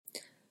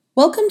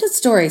Welcome to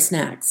Story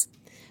Snacks.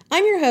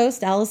 I'm your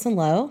host, Allison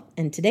Lowe,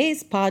 and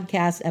today's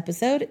podcast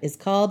episode is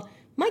called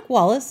Mike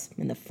Wallace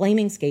and the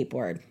Flaming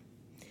Skateboard.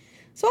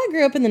 So I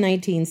grew up in the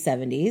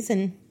 1970s,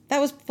 and that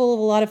was full of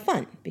a lot of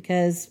fun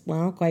because,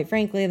 well, quite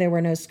frankly, there were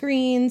no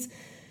screens,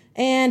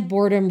 and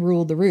boredom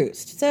ruled the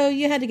roost, so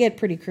you had to get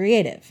pretty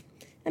creative.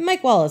 And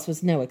Mike Wallace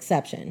was no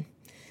exception.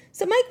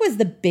 So Mike was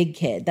the big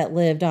kid that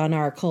lived on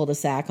our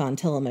cul-de-sac on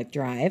Tillamook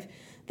Drive,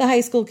 the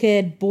high school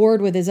kid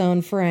bored with his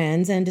own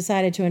friends and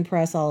decided to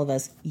impress all of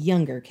us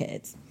younger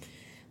kids.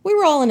 We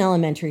were all in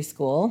elementary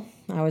school.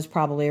 I was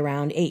probably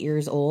around 8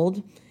 years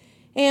old.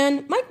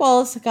 And Mike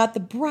Wallace got the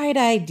bright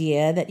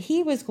idea that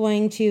he was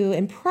going to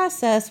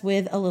impress us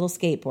with a little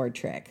skateboard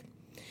trick.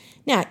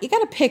 Now, you got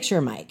to picture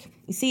Mike.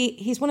 You see,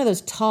 he's one of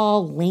those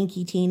tall,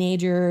 lanky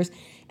teenagers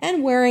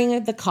and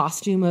wearing the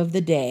costume of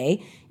the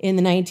day. In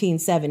the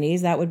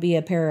 1970s, that would be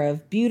a pair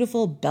of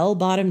beautiful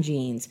bell-bottom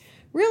jeans,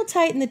 real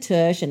tight in the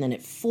tush, and then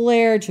it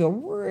flared to a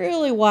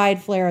really wide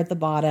flare at the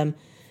bottom,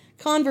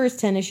 Converse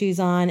tennis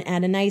shoes on,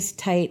 and a nice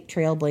tight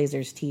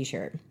Trailblazers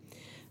t-shirt.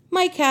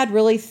 Mike had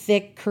really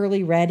thick,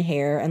 curly red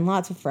hair and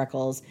lots of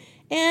freckles,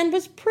 and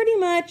was pretty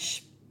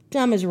much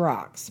dumb as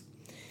rocks.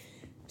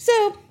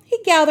 So he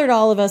gathered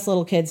all of us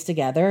little kids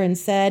together and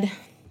said,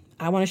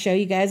 I want to show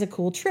you guys a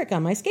cool trick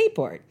on my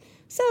skateboard.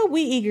 So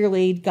we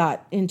eagerly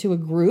got into a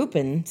group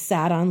and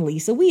sat on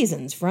Lisa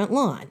Weasen's front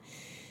lawn,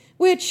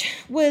 which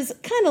was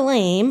kind of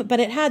lame, but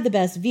it had the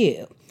best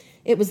view.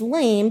 It was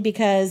lame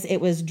because it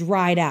was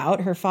dried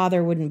out. Her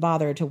father wouldn't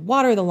bother to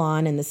water the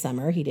lawn in the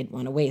summer. He didn't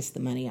want to waste the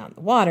money on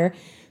the water.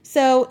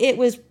 So it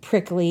was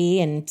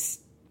prickly and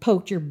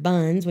poked your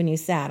buns when you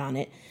sat on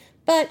it.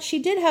 But she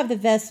did have the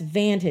best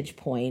vantage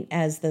point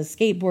as the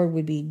skateboard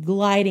would be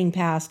gliding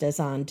past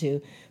us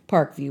onto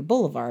Parkview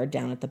Boulevard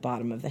down at the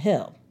bottom of the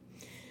hill.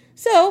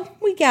 So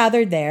we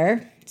gathered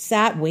there,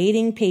 sat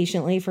waiting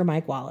patiently for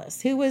Mike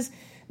Wallace, who was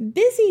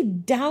busy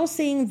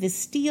dousing the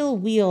steel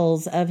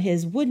wheels of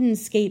his wooden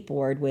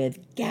skateboard with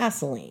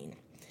gasoline.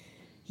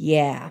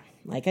 Yeah,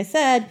 like I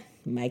said,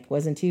 Mike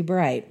wasn't too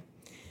bright.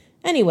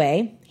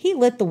 Anyway, he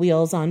lit the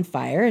wheels on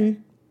fire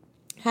and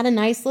had a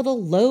nice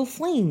little low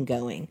flame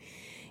going.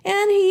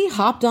 And he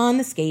hopped on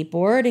the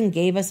skateboard and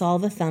gave us all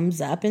the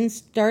thumbs up and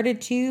started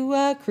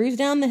to cruise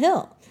down the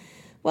hill.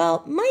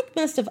 Well, Mike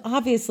must have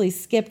obviously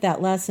skipped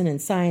that lesson in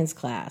science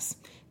class.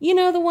 You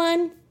know the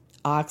one?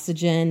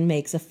 Oxygen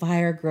makes a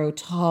fire grow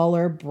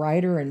taller,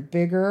 brighter, and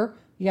bigger.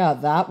 Yeah,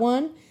 that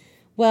one.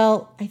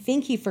 Well, I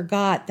think he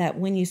forgot that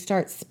when you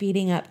start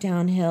speeding up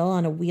downhill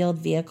on a wheeled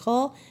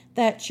vehicle,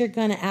 that you're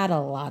going to add a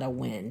lot of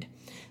wind.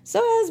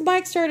 So as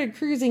Mike started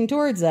cruising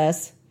towards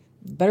us,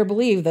 better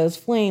believe those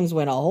flames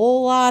went a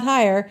whole lot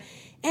higher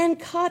and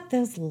caught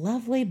those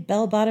lovely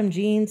bell-bottom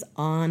jeans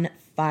on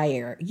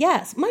fire.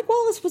 Yes, Mike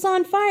Wallace was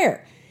on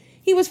fire.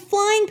 He was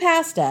flying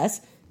past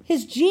us.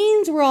 His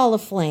jeans were all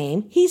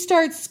aflame. He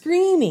starts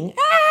screaming,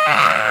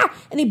 "Ah!"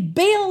 And he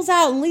bails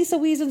out in Lisa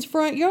Weasen's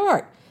front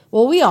yard.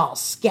 Well, we all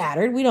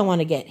scattered. We don't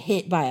want to get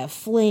hit by a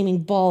flaming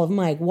ball of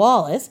Mike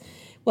Wallace.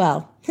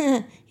 Well,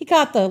 he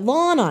caught the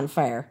lawn on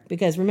fire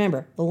because,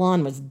 remember, the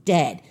lawn was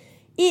dead.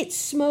 It's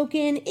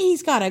smoking.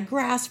 He's got a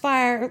grass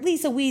fire.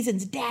 Lisa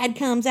Weasen's dad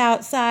comes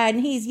outside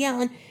and he's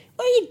yelling,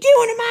 "What are you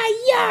doing in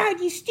my yard,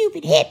 you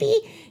stupid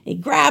hippie?" He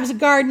grabs a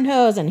garden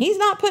hose, and he's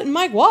not putting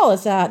Mike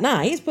Wallace out.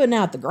 Nah, he's putting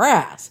out the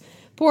grass.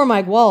 Poor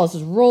Mike Wallace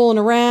is rolling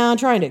around,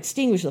 trying to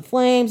extinguish the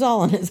flames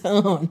all on his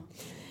own.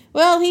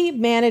 Well, he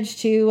managed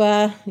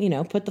to,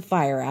 put the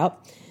fire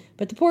out.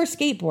 But the poor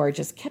skateboard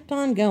just kept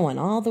on going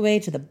all the way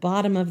to the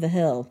bottom of the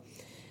hill,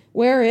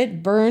 where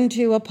it burned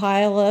to a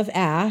pile of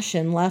ash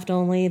and left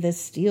only the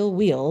steel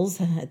wheels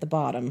at the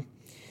bottom.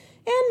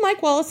 And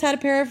Mike Wallace had a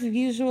pair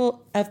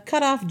of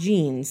cut-off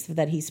jeans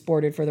that he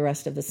sported for the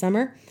rest of the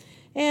summer,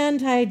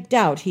 and I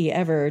doubt he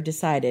ever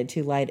decided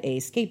to light a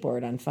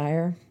skateboard on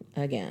fire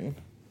again.